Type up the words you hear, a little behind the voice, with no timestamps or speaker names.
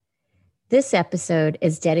This episode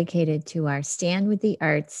is dedicated to our Stand with the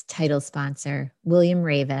Arts title sponsor, William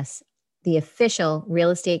Ravis, the official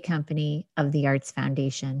real estate company of the Arts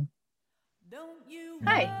Foundation.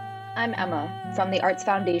 Hi, I'm Emma from the Arts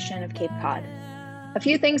Foundation of Cape Cod. A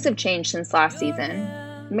few things have changed since last season,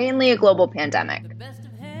 mainly a global pandemic.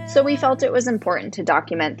 So we felt it was important to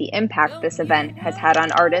document the impact this event has had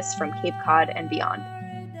on artists from Cape Cod and beyond.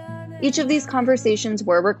 Each of these conversations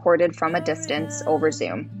were recorded from a distance over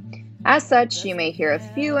Zoom. As such, you may hear a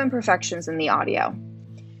few imperfections in the audio.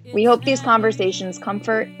 We hope these conversations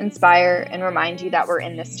comfort, inspire, and remind you that we're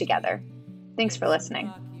in this together. Thanks for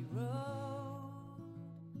listening.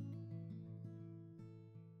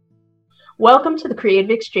 Welcome to the Creative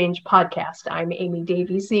Exchange podcast. I'm Amy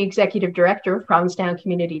Davies, the Executive Director of Provincetown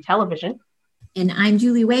Community Television. And I'm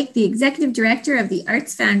Julie Wake, the Executive Director of the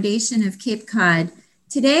Arts Foundation of Cape Cod.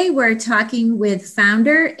 Today, we're talking with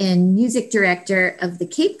founder and music director of the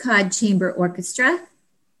Cape Cod Chamber Orchestra,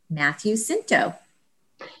 Matthew Scinto.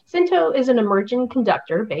 Scinto is an emerging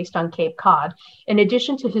conductor based on Cape Cod. In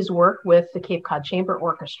addition to his work with the Cape Cod Chamber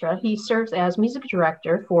Orchestra, he serves as music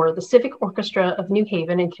director for the Civic Orchestra of New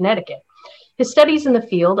Haven in Connecticut. His studies in the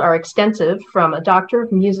field are extensive, from a Doctor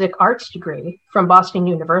of Music Arts degree from Boston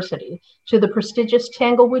University to the prestigious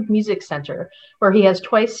Tanglewood Music Center, where he has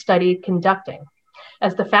twice studied conducting.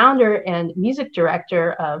 As the founder and music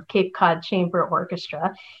director of Cape Cod Chamber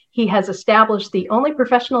Orchestra, he has established the only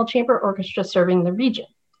professional chamber orchestra serving the region,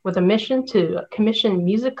 with a mission to commission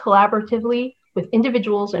music collaboratively with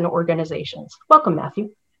individuals and organizations. Welcome, Matthew.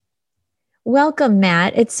 Welcome,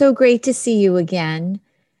 Matt. It's so great to see you again.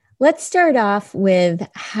 Let's start off with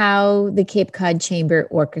how the Cape Cod Chamber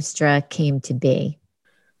Orchestra came to be.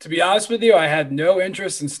 To be honest with you, I had no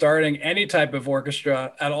interest in starting any type of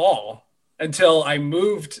orchestra at all until I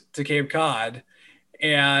moved to Cape Cod.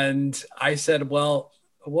 And I said, well,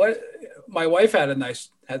 my wife had a nice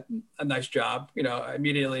job,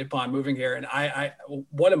 immediately upon moving here. And I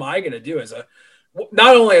what am I going to do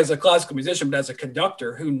not only as a classical musician, but as a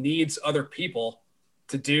conductor who needs other people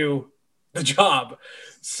to do the job.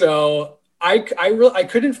 So I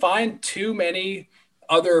couldn't find too many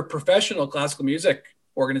other professional classical music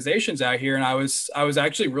organizations out here. And I was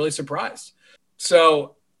actually really surprised.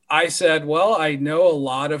 So I said, well, I know a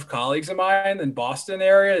lot of colleagues of mine in Boston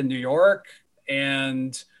area, in New York,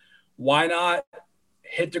 and why not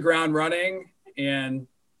hit the ground running and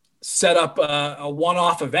set up a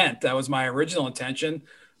one-off event? That was my original intention.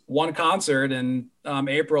 One concert in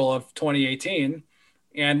April of 2018.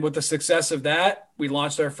 And with the success of that, we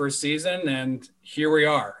launched our first season, and here we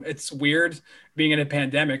are. It's weird being in a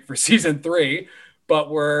pandemic for season 3,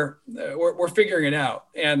 but we're figuring it out.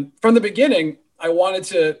 And from the beginning, I wanted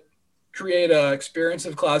to create an experience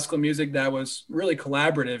of classical music that was really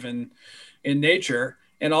collaborative in nature,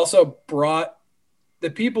 and also brought the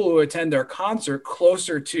people who attend our concert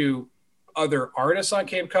closer to other artists on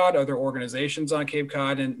Cape Cod, other organizations on Cape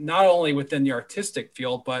Cod, and not only within the artistic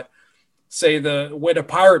field, but say the Witta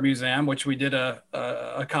Pirate Museum, which we did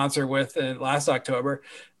a concert with last October,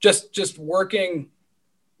 just working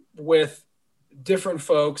with different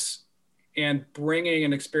folks and bringing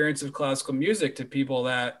an experience of classical music to people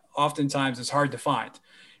that oftentimes is hard to find.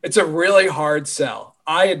 It's a really hard sell.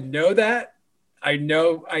 I knew that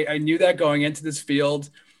going into this field.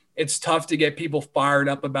 It's tough to get people fired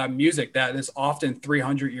up about music that is often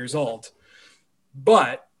 300 years old.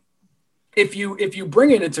 But if you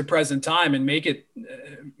bring it into present time and make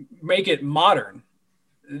it modern,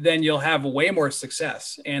 then you'll have way more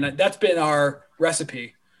success. And that's been our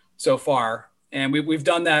recipe so far. And we've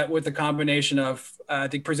done that with the combination of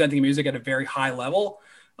presenting music at a very high level.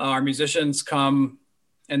 Our musicians come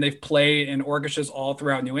and they've played in orchestras all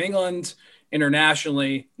throughout New England,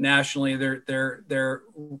 internationally, nationally. They're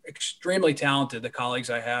extremely talented, the colleagues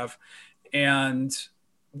I have, and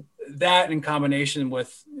that in combination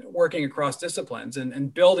with working across disciplines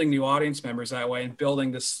and building new audience members that way, and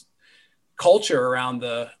building this culture around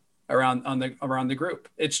the group.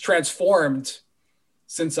 It's transformed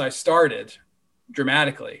since I started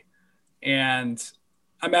dramatically. And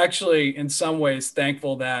I'm actually in some ways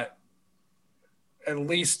thankful that, at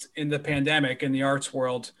least in the pandemic, in the arts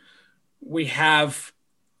world, we have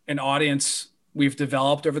an audience we've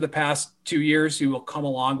developed over the past 2 years who will come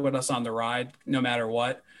along with us on the ride no matter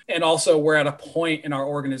what. And also, we're at a point in our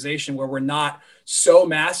organization where we're not so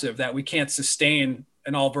massive that we can't sustain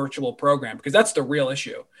an all virtual program, because that's the real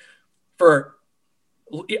issue. For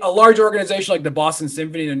a large organization like the Boston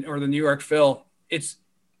Symphony or the New York Phil,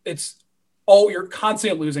 you're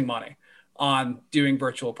constantly losing money on doing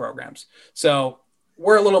virtual programs. So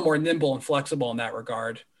we're a little more nimble and flexible in that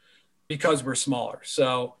regard. because we're smaller.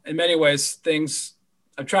 So in many ways,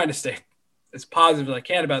 I'm trying to stay as positive as I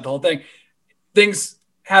can about the whole thing. Things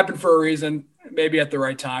happen for a reason, maybe at the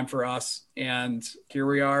right time for us. And here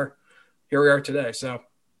we are today. So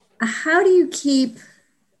how do you keep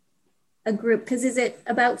a group? Because is it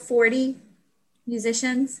about 40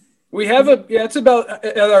 musicians? We have it's about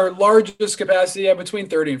at our largest capacity, between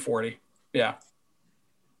 30 and 40. Yeah.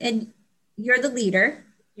 And you're the leader,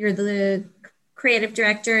 you're the creative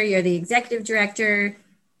director, you're the executive director,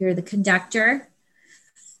 you're the conductor,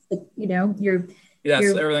 you're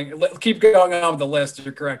everything. Keep going on with the list.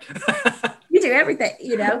 You're correct. You do everything,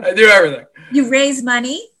 I do everything. You raise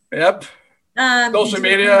money. Yep. Social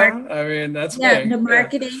media. That's big. The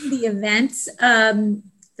marketing, the events,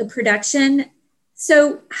 the production.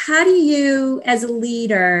 So how do you, as a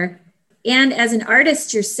leader and as an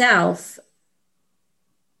artist yourself,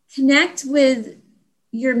 connect with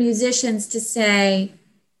your musicians to say,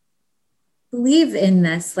 believe in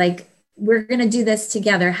this, like we're going to do this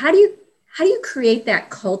together? How do you create that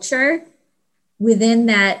culture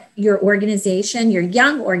within your organization, your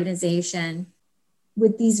young organization,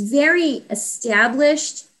 with these very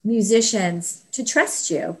established musicians to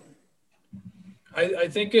trust you? I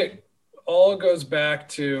think it all goes back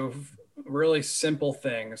to really simple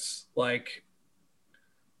things like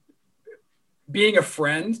being a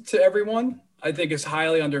friend to everyone. I think is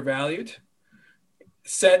highly undervalued.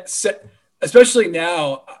 Especially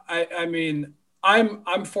now.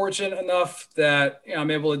 I'm fortunate enough that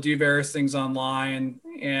I'm able to do various things online,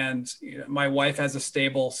 and my wife has a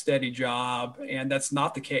stable, steady job, and that's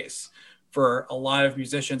not the case for a lot of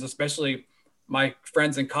musicians, especially my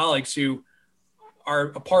friends and colleagues who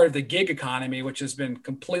are a part of the gig economy, which has been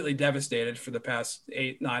completely devastated for the past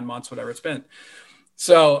 8-9 months, whatever it's been.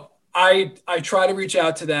 So I try to reach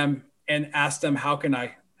out to them and ask them, how can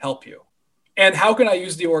I help you? And how can I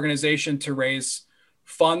use the organization to raise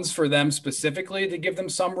funds for them specifically to give them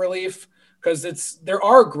some relief? Because there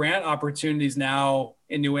are grant opportunities now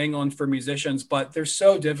in New England for musicians, but they're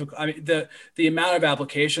so difficult. The amount of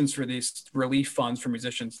applications for these relief funds for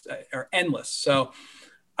musicians are endless. So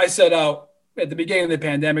I set out at the beginning of the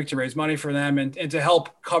pandemic to raise money for them and to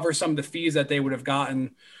help cover some of the fees that they would have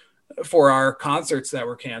gotten for our concerts that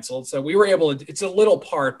were canceled. So we were able to, it's a little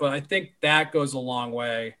part, but I think that goes a long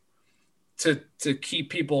way to keep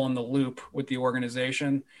people in the loop with the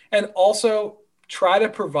organization, and also try to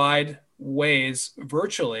provide ways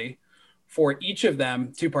virtually for each of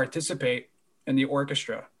them to participate in the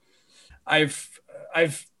orchestra. I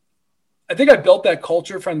think I built that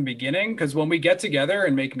culture from the beginning, because when we get together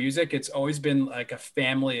and make music, it's always been like a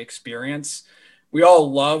family experience. We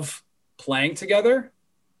all love playing together,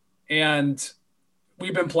 and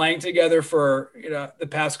we've been playing together for the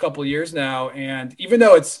past couple of years now. And even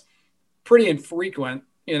though it's pretty infrequent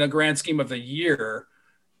in a grand scheme of the year,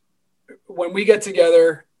 when we get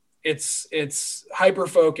together, it's hyper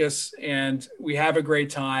focus, and we have a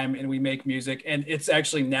great time, and we make music. And it's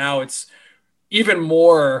actually now it's even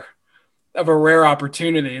more of a rare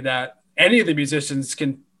opportunity that any of the musicians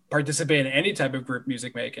can participate in any type of group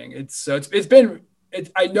music making.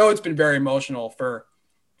 I know it's been very emotional for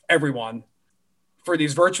everyone for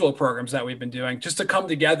these virtual programs that we've been doing, just to come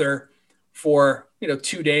together for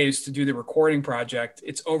 2 days to do the recording project.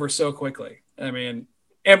 It's over so quickly. And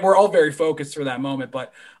we're all very focused for that moment,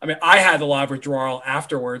 but I had a lot of withdrawal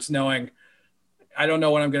afterwards, knowing I don't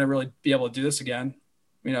know when I'm going to really be able to do this again.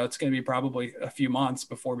 It's going to be probably a few months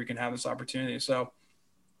before we can have this opportunity. So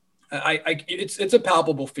it's a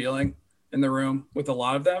palpable feeling in the room with a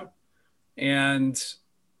lot of them. And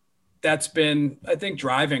that's been, I think,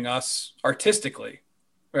 driving us artistically,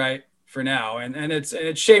 right, for now. And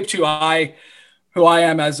it's shaped who I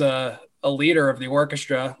am as a leader of the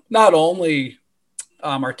orchestra, not only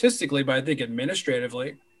artistically, but I think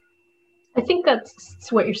administratively. I think that's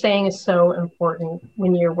what you're saying is so important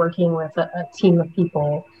when you're working with a team of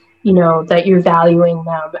people, that you're valuing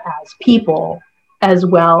them as people as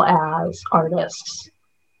well as artists.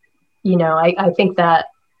 I think that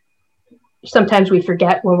sometimes we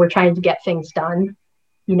forget when we're trying to get things done,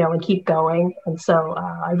 and keep going. And so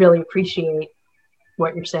I really appreciate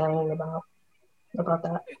what you're saying about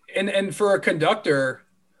that. And for a conductor,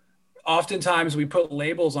 oftentimes we put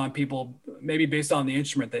labels on people, maybe based on the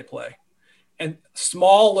instrument they play. And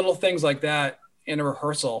small little things like that in a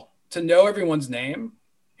rehearsal, to know everyone's name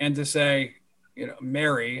and to say,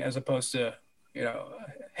 Mary, as opposed to,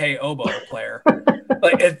 hey, oboe player.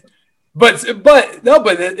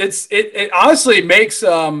 It honestly makes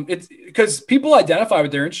it's because people identify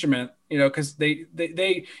with their instrument, because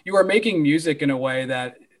you are making music in a way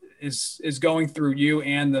that is going through you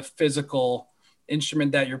and the physical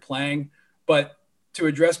instrument that you're playing, but to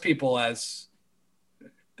address people as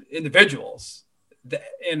individuals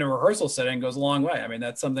in a rehearsal setting goes a long way. I mean,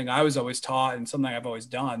 that's something I was always taught and something I've always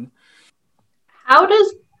done. How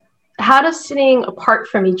does sitting apart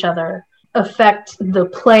from each other affect the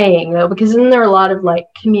playing though? Because isn't there a lot of like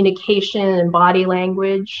communication and body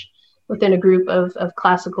language within a group of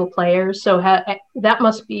classical players? So that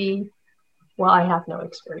must be, well, I have no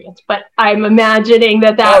experience, but I'm imagining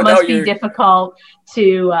that must be difficult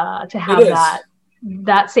to have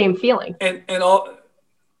that same feeling.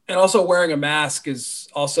 And also wearing a mask is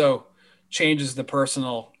also changes the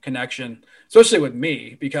personal connection, especially with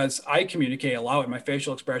me, because I communicate a lot with my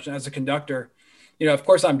facial expression as a conductor. Of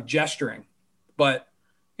course I'm gesturing, but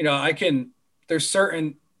there's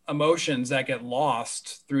certain emotions that get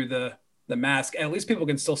lost through the mask. And at least people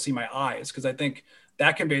can still see my eyes, because I think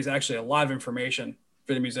that conveys actually a lot of information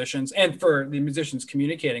for the musicians and for the musicians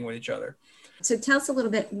communicating with each other. So tell us a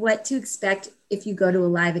little bit what to expect if you go to a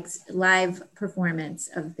live performance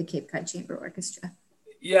of the Cape Cod Chamber Orchestra.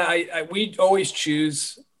 Yeah, we always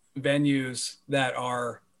choose venues that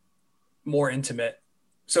are more intimate,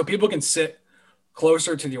 so people can sit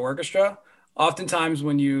closer to the orchestra. Oftentimes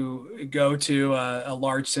when you go to a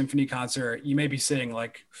large symphony concert, you may be sitting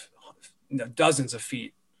like dozens of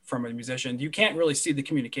feet from a musician. You can't really see the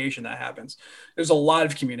communication that happens. There's a lot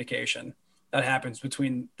of communication that happens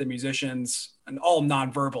between the musicians, and all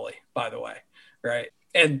non-verbally, by the way, right?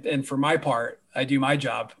 And for my part, I do my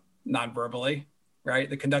job non-verbally, right?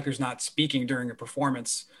 The conductor's not speaking during a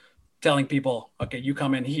performance, telling people, okay, you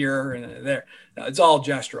come in here and there. It's all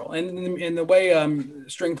gestural. And in the way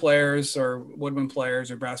string players or woodwind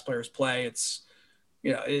players or brass players play, it's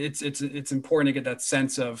important to get that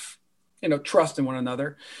sense of trust in one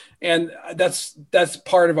another. And that's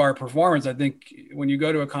part of our performance. I think when you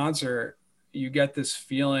go to a concert, you get this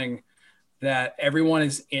feeling that everyone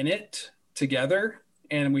is in it together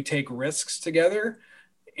and we take risks together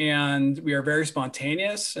and we are very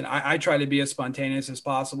spontaneous. And I try to be as spontaneous as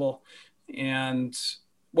possible. And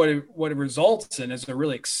what it results in is a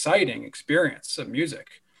really exciting experience of music,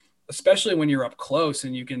 especially when you're up close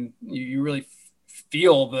and you really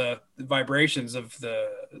feel the vibrations of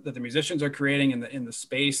that the musicians are creating in the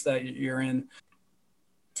space that you're in.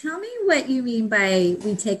 Tell me what you mean by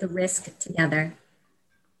we take a risk together.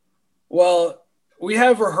 Well, we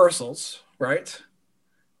have rehearsals, right?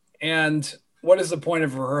 And what is the point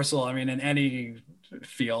of rehearsal? I mean, in any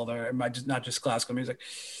field, or not just classical music,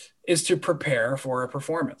 is to prepare for a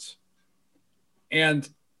performance. And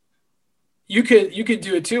you could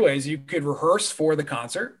do it two ways. You could rehearse for the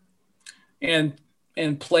concert and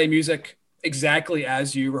play music exactly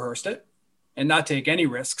as you rehearsed it and not take any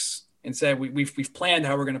risks and say, we've planned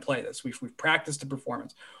how we're going to play this. We've practiced the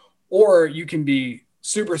performance. Or you can be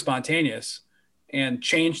super spontaneous and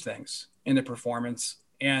change things in the performance.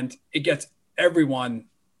 And it gets everyone,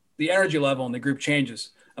 the energy level in the group changes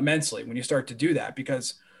immensely when you start to do that,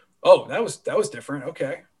 because, oh, that was different.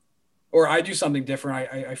 Okay. Or I do something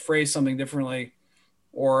different. I phrase something differently,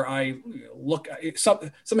 or I look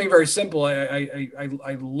something very simple.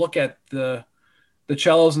 I look at the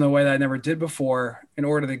cellos in a way that I never did before in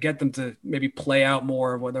order to get them to maybe play out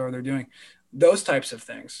more of whatever they're doing. Those types of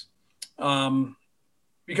things.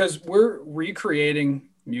 Because we're recreating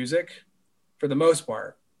music for the most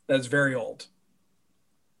part that's very old.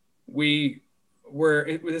 It's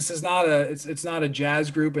not a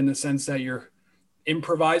jazz group in the sense that you're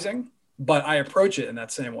improvising, but I approach it in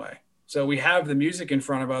that same way. So we have the music in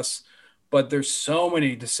front of us, but there's so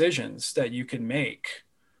many decisions that you can make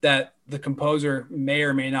that the composer may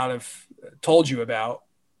or may not have told you about.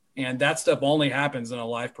 And that stuff only happens in a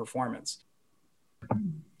live performance.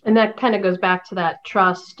 And that kind of goes back to that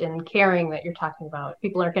trust and caring that you're talking about.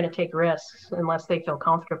 People aren't going to take risks unless they feel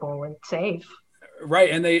comfortable and safe. Right.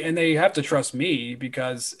 And they have to trust me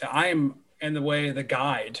because I'm in the way the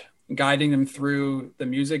guiding them through the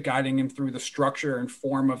music, guiding them through the structure and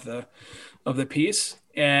form of the piece.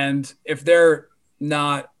 And if they're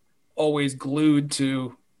not always glued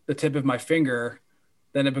to the tip of my finger,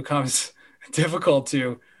 then it becomes difficult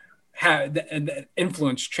to have the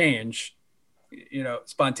influence change,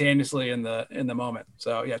 spontaneously in the moment.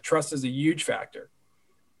 So yeah, trust is a huge factor.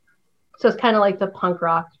 So it's kind of like the punk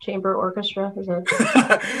rock chamber orchestra, is it?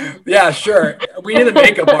 Yeah, sure. We need a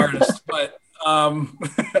makeup artist, but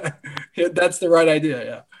yeah, that's the right idea.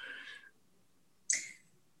 Yeah.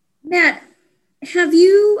 Matt,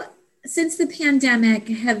 since the pandemic,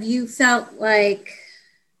 have you felt like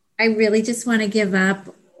I really just want to give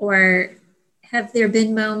up, or have there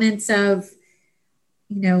been moments of,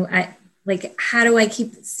 like, how do I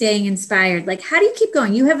keep staying inspired? Like, how do you keep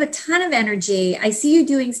going? You have a ton of energy. I see you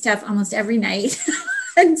doing stuff almost every night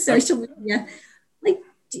on social media. Like,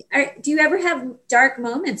 do you ever have dark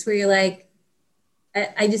moments where you're like,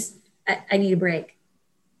 I need a break?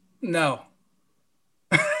 No.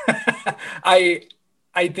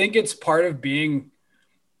 I think it's part of being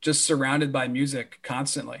just surrounded by music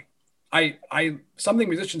constantly. Something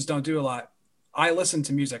musicians don't do a lot. I listen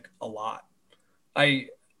to music a lot.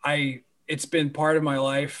 It's been part of my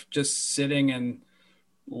life, just sitting and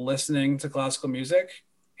listening to classical music.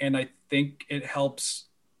 And I think it helps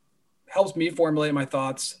me formulate my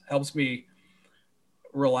thoughts, helps me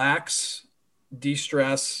relax,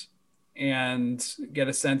 de-stress, and get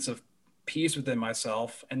a sense of peace within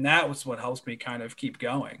myself. And that was what helps me kind of keep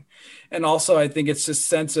going. And also, I think it's just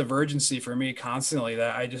sense of urgency for me constantly,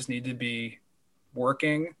 that I just need to be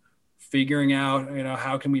working, figuring out,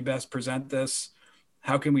 how can we best present this?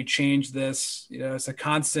 How can we change this? It's a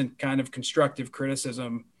constant kind of constructive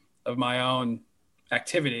criticism of my own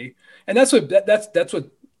activity. And that's what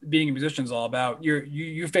being a musician is all about.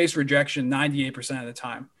 You face rejection 98% of the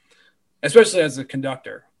time, especially as a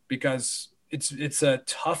conductor, because it's a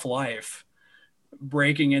tough life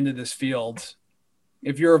breaking into this field.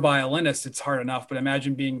 If you're a violinist, it's hard enough, but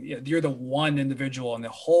imagine you're the one individual in the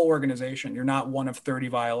whole organization. You're not one of 30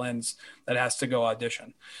 violins that has to go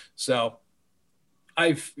audition. So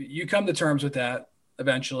you come to terms with that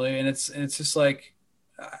eventually. And it's just like,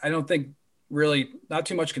 I don't think really not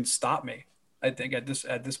too much can stop me, I think at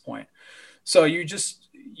this point. So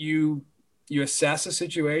you assess a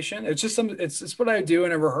situation. It's what I do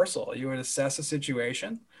in a rehearsal. You would assess a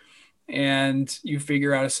situation and you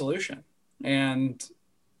figure out a solution. And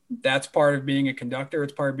that's part of being a conductor.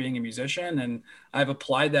 It's part of being a musician. And I've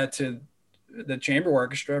applied that to the chamber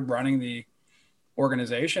orchestra, running the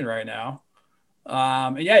organization right now.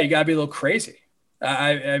 And yeah, you gotta be a little crazy.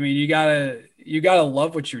 I mean, you gotta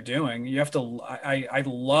love what you're doing. You have to, I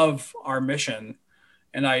love our mission,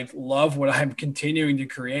 and I love what I'm continuing to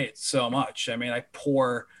create so much. I mean, I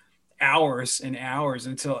pour hours and hours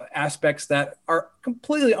into aspects that are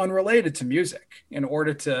completely unrelated to music in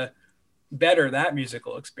order to better that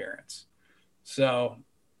musical experience. So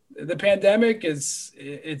the pandemic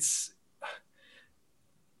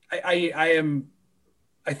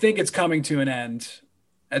I think it's coming to an end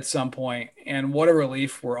at some point, and what a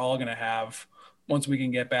relief we're all going to have once we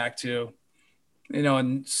can get back to,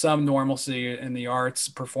 in some normalcy in the arts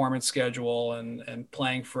performance schedule and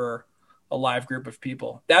playing for a live group of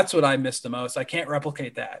people. That's what I miss the most. I can't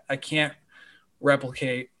replicate that. I can't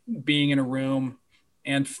replicate being in a room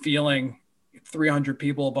and feeling 300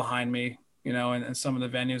 people behind me, and some of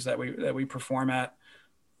the venues that we perform at.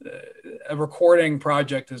 A recording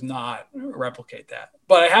project does not replicate that,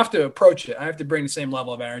 but I have to approach it. I have to bring the same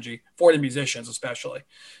level of energy for the musicians, especially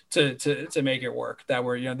to make it work. That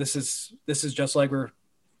we're, this is just like we're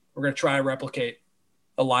going to try to replicate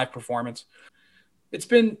a live performance. It's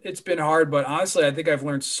been hard, but honestly, I think I've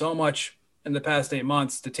learned so much in the past 8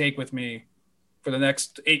 months to take with me for the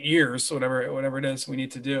next 8 years, whatever it is we need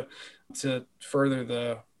to do to further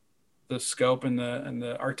the scope and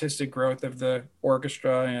the artistic growth of the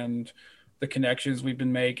orchestra and the connections we've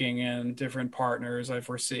been making and different partners I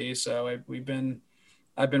foresee. So I've been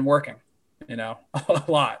working, a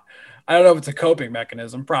lot. I don't know if it's a coping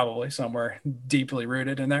mechanism, probably somewhere deeply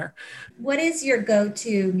rooted in there. What is your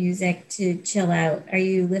go-to music to chill out? Are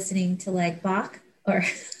you listening to like Bach or?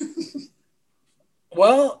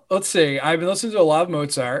 Well, let's see. I've been listening to a lot of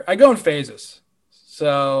Mozart. I go in phases.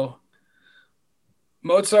 So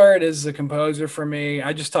Mozart is a composer for me.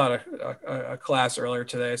 I just taught a class earlier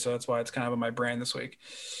today, so that's why it's kind of in my brain this week.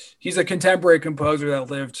 He's a contemporary composer that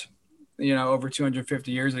lived, over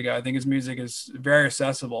 250 years ago. I think his music is very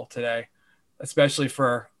accessible today, especially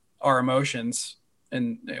for our emotions,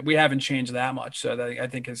 and we haven't changed that much. So I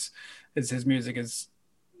think his music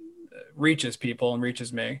reaches people and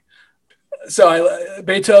reaches me. So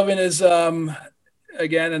Beethoven is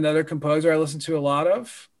again another composer I listen to a lot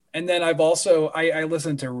of. And then I've also, I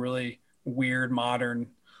listen to really weird modern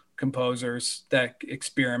composers that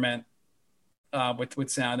experiment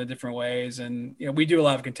with sound in different ways. And, we do a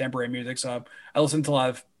lot of contemporary music. So I listen to a lot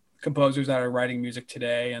of composers that are writing music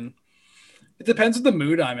today. And it depends on the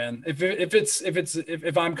mood I'm in.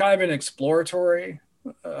 If I'm kind of in an exploratory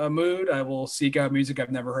mood, I will seek out music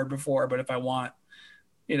I've never heard before. But if I want,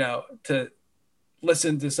 to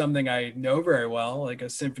listen to something I know very well, like a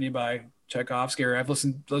symphony by Tchaikovsky, or I've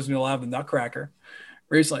listened to a lot of the Nutcracker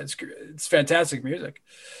recently. It's fantastic music.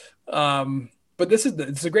 But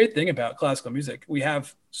it's a great thing about classical music. We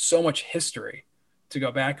have so much history to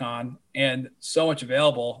go back on, and so much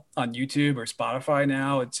available on YouTube or Spotify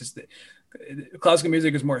now. It's just classical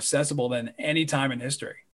music is more accessible than any time in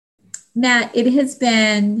history. Matt, it has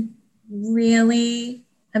been really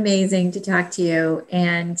amazing to talk to you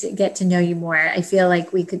and to get to know you more. I feel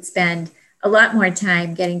like we could spend a lot more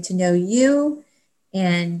time getting to know you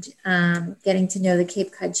and getting to know the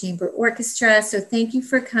Cape Cod Chamber Orchestra. So thank you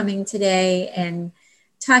for coming today and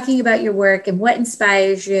talking about your work and what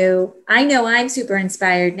inspires you. I know I'm super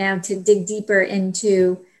inspired now to dig deeper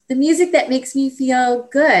into the music that makes me feel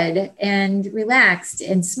good and relaxed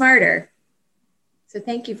and smarter. So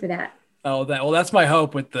thank you for that. That's my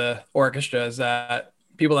hope with the orchestra, is that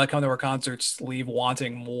people that come to our concerts leave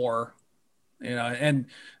wanting more, and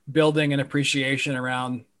building an appreciation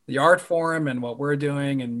around the art form and what we're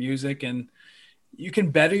doing and music. And you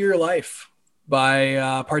can better your life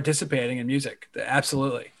by participating in music.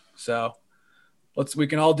 Absolutely. So we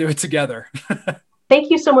can all do it together.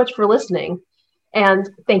 Thank you so much for listening. And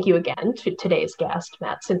thank you again to today's guest,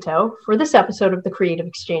 Matt Scinto. For this episode of the Creative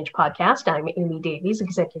Exchange podcast, I'm Amy Davies,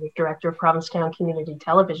 Executive Director of Provincetown Community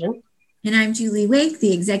Television. And I'm Julie Wake,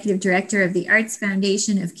 the Executive Director of the Arts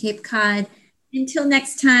Foundation of Cape Cod. Until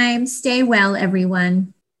next time, stay well,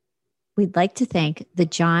 everyone. We'd like to thank the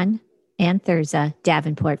John and Thurza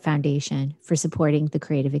Davenport Foundation for supporting the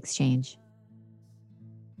Creative Exchange.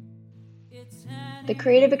 The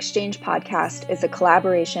Creative Exchange podcast is a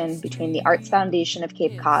collaboration between the Arts Foundation of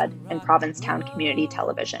Cape Cod and Provincetown Community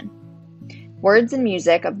Television. Words and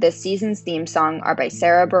music of this season's theme song are by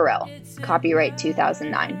Sarah Burrell, copyright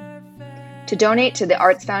 2009. To donate to the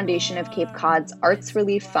Arts Foundation of Cape Cod's Arts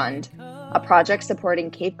Relief Fund, a project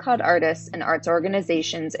supporting Cape Cod artists and arts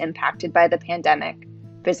organizations impacted by the pandemic,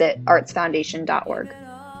 visit artsfoundation.org.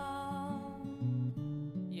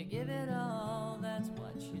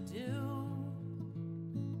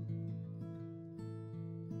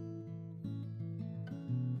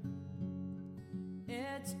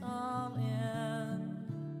 It's all in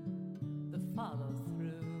the follow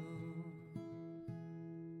through.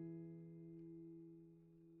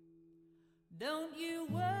 Don't you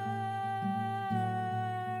worry.